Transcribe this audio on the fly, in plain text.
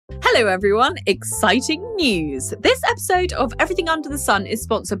Hello everyone, exciting news! This episode of Everything Under the Sun is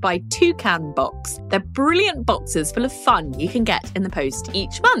sponsored by Toucan Box. They're brilliant boxes full of fun you can get in the post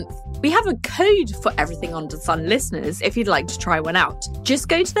each month. We have a code for Everything Under the Sun listeners if you'd like to try one out. Just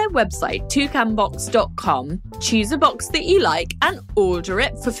go to their website, toucanbox.com, choose a box that you like and order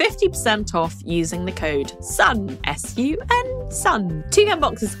it for 50% off using the code SUN, S-U-N, SUN. Toucan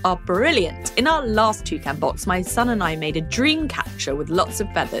boxes are brilliant. In our last Toucan box, my son and I made a dream catcher with lots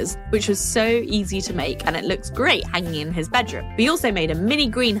of feathers, which was so easy to make and it looks great hanging in his bedroom. We also made a mini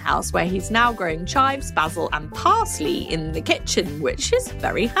greenhouse where he's now growing chives, basil and parsley in the kitchen, which is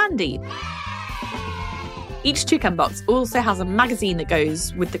very handy. Each Toucan box also has a magazine that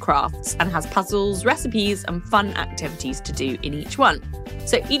goes with the crafts and has puzzles, recipes and fun activities to do in each one.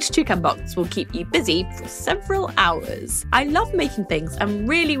 So each Toucan box will keep you busy for several hours. I love making things, and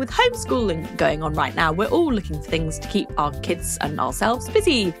really with homeschooling going on right now, we're all looking for things to keep our kids and ourselves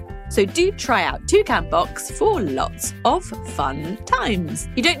busy. So do try out Toucan Box for lots of fun times.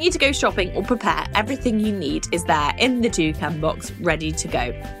 You don't need to go shopping or prepare. Everything you need is there in the Toucan Box, ready to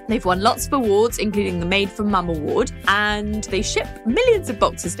go. They've won lots of awards, including the Made for Mum Award, and they ship millions of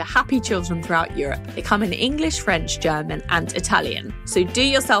boxes to happy children throughout Europe. They come in English, French, German, and Italian. So do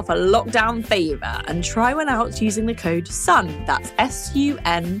yourself a lockdown favour and try one out using the code SUN. That's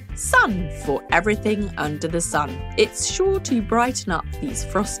S-U-N, SUN, for Everything Under the Sun. It's sure to brighten up these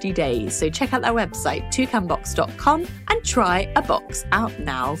frosty days. So check out their website, toucanbox.com, and try a box out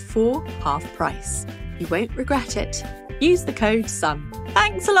now for half price. You won't regret it. Use the code SUN.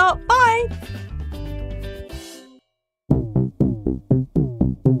 Thanks a lot. Bye.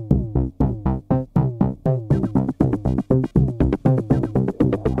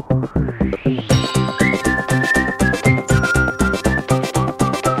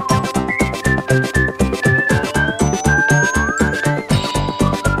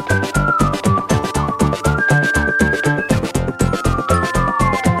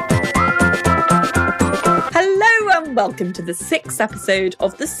 Welcome to the 6th episode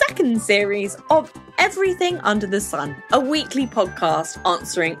of the second series of Everything Under the Sun, a weekly podcast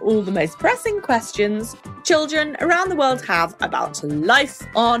answering all the most pressing questions children around the world have about life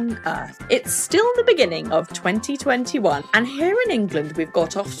on Earth. It's still the beginning of 2021, and here in England we've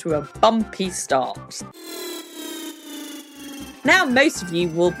got off to a bumpy start. Now, most of you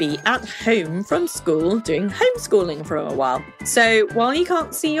will be at home from school doing homeschooling for a while. So while you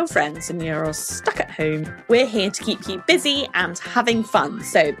can't see your friends and you're stuck at home, we're here to keep you busy and having fun.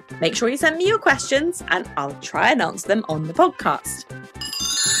 So make sure you send me your questions and I'll try and answer them on the podcast.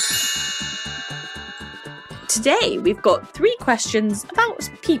 Today, we've got 3 questions about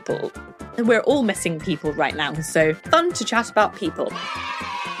people. And we're all missing people right now, so fun to chat about people.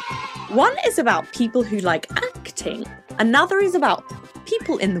 One is about people who like acting. Another is about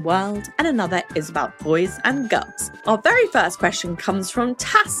people in the world, and another is about boys and girls. Our very first question comes from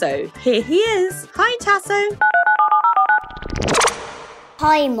Tasso. Here he is. Hi, Tasso.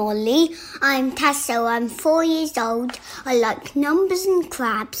 Hi, Molly. I'm Tasso. I'm 4 years old. I like numbers and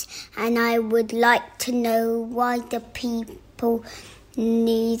crabs, and I would like to know why the people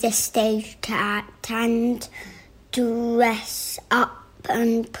need a stage to act and dress up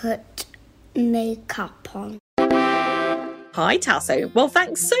and put makeup on. Hi, Tasso. Well,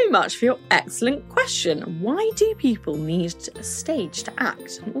 thanks so much for your excellent question. Why do people need a stage to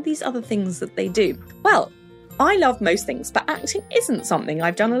act and all these other things that they do? Well, I love most things, but acting isn't something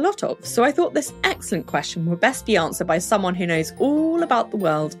I've done a lot of, so I thought this excellent question would best be answered by someone who knows all about the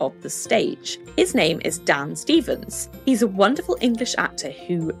world of the stage. His name is Dan Stevens. He's a wonderful English actor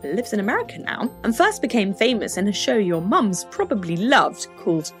who lives in America now and first became famous in a show your mums probably loved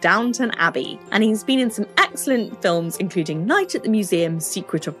called Downton Abbey. And he's been in some excellent films including Night at the Museum,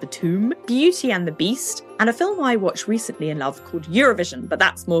 Secret of the Tomb, Beauty and the Beast, and a film I watched recently and loved called Eurovision, but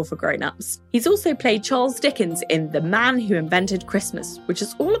that's more for grown-ups. He's also played Charles Dickens in The Man Who Invented Christmas, which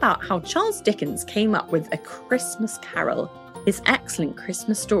is all about how Charles Dickens came up with A Christmas Carol, his excellent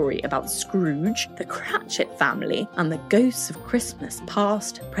Christmas story about Scrooge, the Cratchit family, and the ghosts of Christmas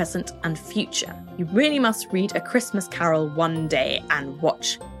past, present and future. You really must read A Christmas Carol one day and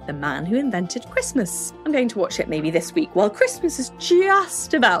watch The Man Who Invented Christmas. I'm going to watch it maybe this week while Christmas is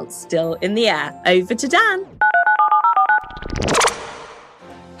just about still in the air. Over to Dan.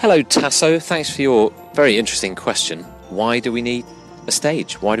 Hello, Tasso. Thanks for your very interesting question. Why do we need a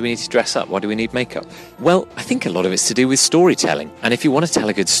stage? Why do we need to dress up? Why do we need makeup? Well, I think a lot of it's to do with storytelling. And if you want to tell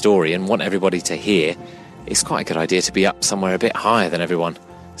a good story and want everybody to hear, it's quite a good idea to be up somewhere a bit higher than everyone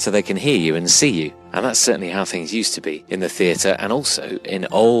so they can hear you and see you. And that's certainly how things used to be in the theatre, and also in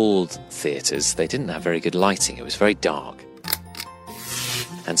old theatres. They didn't have very good lighting. It was very dark.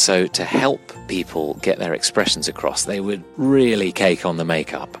 And so to help people get their expressions across, they would really cake on the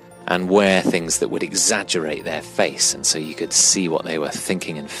makeup and wear things that would exaggerate their face, and so you could see what they were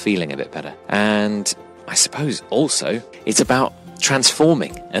thinking and feeling a bit better. And I suppose also it's about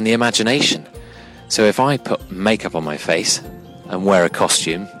transforming and the imagination. So if I put makeup on my face and wear a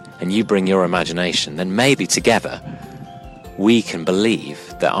costume, and you bring your imagination, then maybe together we can believe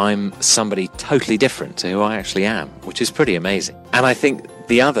that I'm somebody totally different to who I actually am, which is pretty amazing. And I think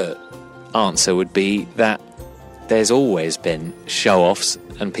the other answer would be that there's always been show-offs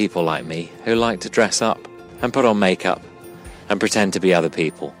and people like me who like to dress up and put on makeup and pretend to be other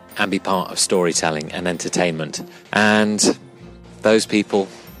people and be part of storytelling and entertainment. And those people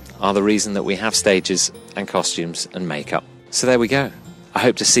are the reason that we have stages and costumes and makeup. So there we go. I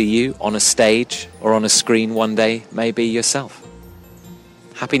hope to see you on a stage or on a screen one day, maybe yourself.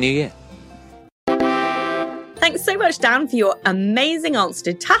 Happy New Year. Thanks so much, Dan, for your amazing answer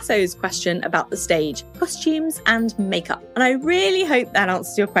to Tasso's question about the stage, costumes and makeup. And I really hope that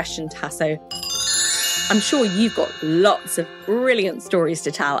answers your question, Tasso. I'm sure you've got lots of brilliant stories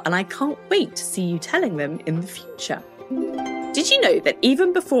to tell, and I can't wait to see you telling them in the future. Did you know that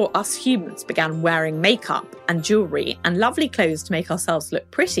even before us humans began wearing makeup and jewellery and lovely clothes to make ourselves look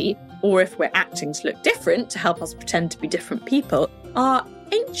pretty, or if we're acting to look different to help us pretend to be different people, our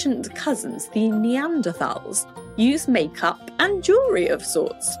ancient cousins, the Neanderthals, used makeup and jewellery of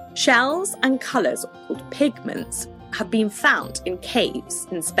sorts. Shells and colours, called pigments, have been found in caves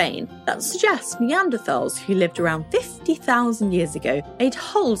in Spain that suggest Neanderthals who lived around 50,000 years ago made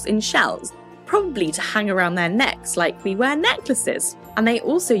holes in shells, probably to hang around their necks like we wear necklaces. And they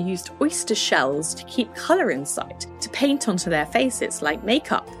also used oyster shells to keep colour inside, to paint onto their faces like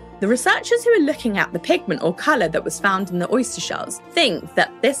makeup. The researchers who are looking at the pigment or colour that was found in the oyster shells think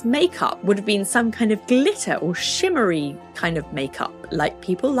that this makeup would have been some kind of glitter or shimmery kind of makeup like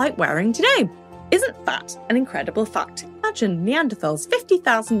people like wearing today. Isn't that an incredible fact? Imagine Neanderthals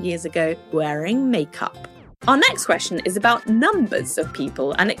 50,000 years ago wearing makeup. Our next question is about numbers of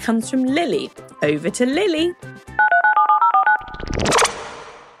people, and it comes from Lily. Over to Lily.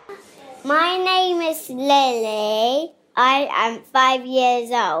 My name is Lily. I am 5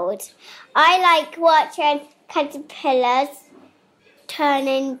 years old. I like watching caterpillars turn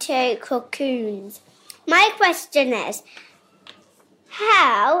into cocoons. My question is,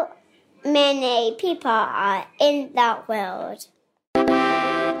 how many people are in that world?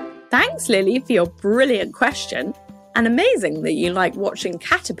 Thanks, Lily, for your brilliant question. And amazing that you like watching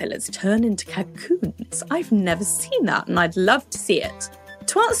caterpillars turn into cocoons. I've never seen that, and I'd love to see it.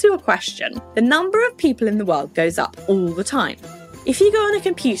 To answer your question, the number of people in the world goes up all the time. If you go on a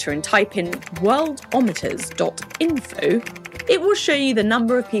computer and type in worldometers.info, it will show you the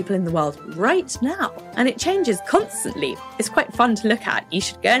number of people in the world right now, and it changes constantly. It's quite fun to look at. You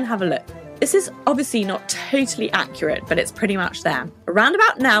should go and have a look. This is obviously not totally accurate, but it's pretty much there. Around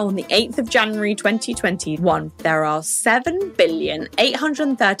about now, on the 8th of January 2021, there are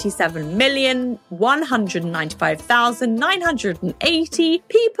 7,837,195,980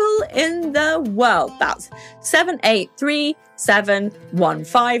 people in the world. That's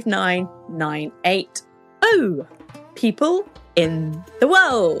 783715998 people in the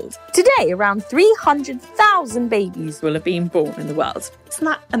world. Today, around 300,000 babies will have been born in the world. Isn't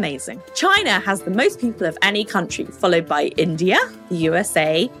that amazing? China has the most people of any country, followed by India, the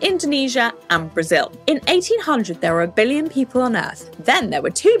USA, Indonesia, and Brazil. In 1800, there were 1 billion people on Earth. Then there were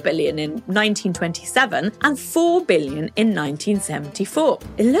 2 billion in 1927 and 4 billion in 1974.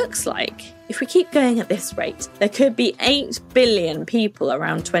 It looks like, if we keep going at this rate, there could be 8 billion people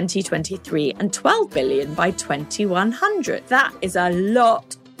around 2023 and 12 billion by 2100. That is a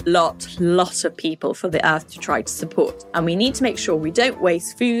lot of people for the Earth to try to support. And we need to make sure we don't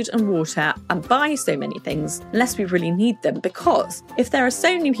waste food and water and buy so many things unless we really need them, because if there are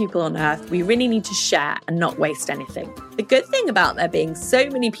so many people on Earth, we really need to share and not waste anything. The good thing about there being so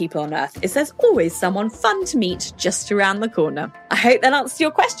many people on Earth is there's always someone fun to meet just around the corner. I hope that answers your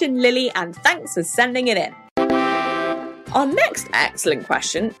question, Lily, and thanks for sending it in. Our next excellent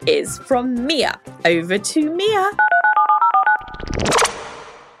question is from Mia. Over to Mia.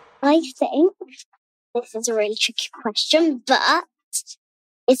 I think this is a really tricky question, but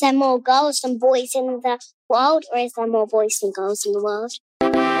is there more girls than boys in the world, or is there more boys than girls in the world?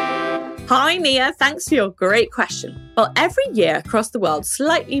 Hi, Mia. Thanks for your great question. Well, every year across the world,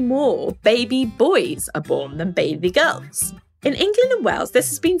 slightly more baby boys are born than baby girls. In England and Wales, this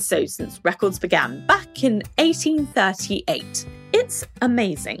has been so since records began back in 1838. It's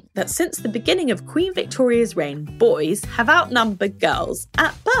amazing that since the beginning of Queen Victoria's reign, boys have outnumbered girls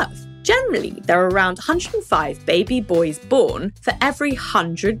at birth. Generally, there are around 105 baby boys born for every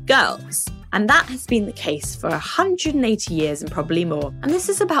 100 girls. And that has been the case for 180 years and probably more. And this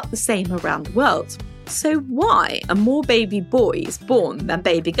is about the same around the world. So why are more baby boys born than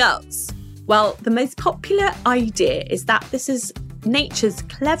baby girls? Well, the most popular idea is that this is nature's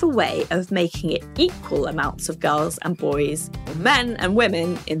clever way of making it equal amounts of girls and boys, or men and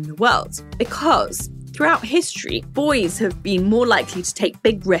women in the world. Because throughout history, boys have been more likely to take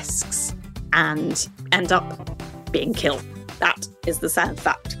big risks and end up being killed. That is the sad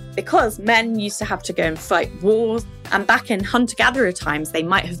fact. Because men used to have to go and fight wars, and back in hunter-gatherer times, they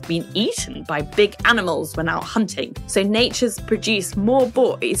might have been eaten by big animals when out hunting. So nature's produced more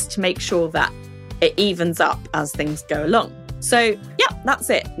boys to make sure that it evens up as things go along. So, yeah,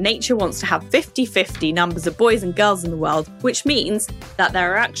 that's it. Nature wants to have 50-50 numbers of boys and girls in the world, which means that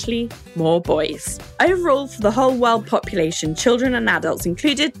there are actually more boys. Overall, for the whole world population, children and adults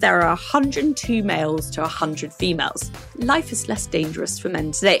included, there are 102 males to 100 females. Life is less dangerous for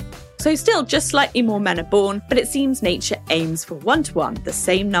men today. So still, just slightly more men are born, but it seems nature aims for 1-to-1, the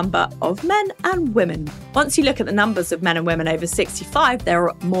same number of men and women. Once you look at the numbers of men and women over 65, there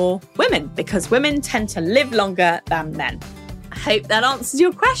are more women, because women tend to live longer than men. I hope that answers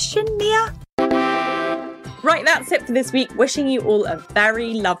your question, Mia. Right, that's it for this week. Wishing you all a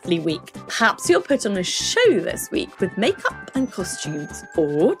very lovely week. Perhaps you'll put on a show this week with makeup and costumes,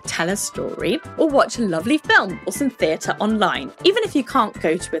 or tell a story, or watch a lovely film or some theatre online. Even if you can't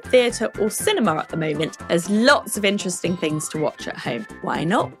go to a theatre or cinema at the moment, there's lots of interesting things to watch at home. Why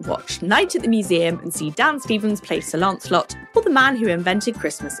not watch Night at the Museum and see Dan Stevens play Sir Lancelot, or The Man Who Invented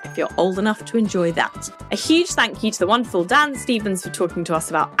Christmas if you're old enough to enjoy that. A huge thank you to the wonderful Dan Stevens for talking to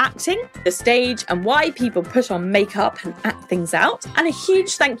us about acting, the stage, and why people put on makeup and act things out. And a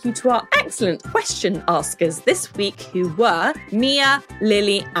huge thank you to our excellent question askers this week, who were Mia,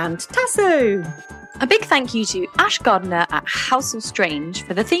 Lily, and Tasso. A big thank you to Ash Gardner at House of Strange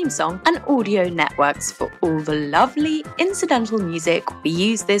for the theme song, and Audio Networks for all the lovely incidental music we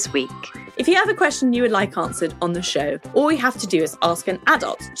used this week. If you have a question you would like answered on the show, all you have to do is ask an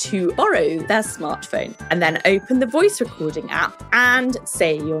adult to borrow their smartphone and then open the voice recording app and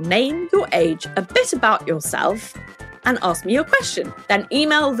say your name, your age, a bit about yourself, and ask me your question. Then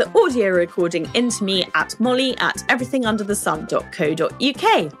email the audio recording into me at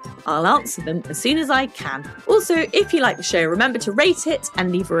molly@everythingunderthesun.co.uk. I'll answer them as soon as I can. Also, if you like the show, remember to rate it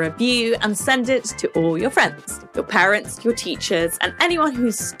and leave a review and send it to all your friends. Your parents, your teachers, and anyone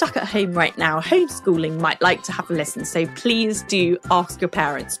who's stuck at home right now homeschooling might like to have a listen, so please do ask your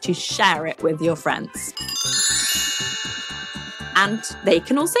parents to share it with your friends. And they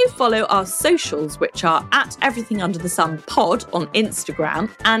can also follow our socials, which are at Everything Under the Sun Pod on Instagram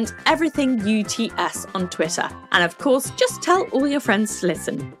and Everything UTS on Twitter. And of course, just tell all your friends to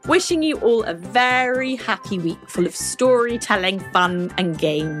listen. Wishing you all a very happy week full of storytelling, fun and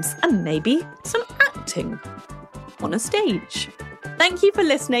games, and maybe some acting on a stage. Thank you for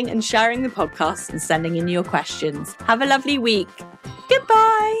listening and sharing the podcast and sending in your questions. Have a lovely week.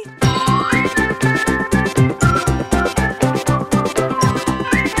 Goodbye.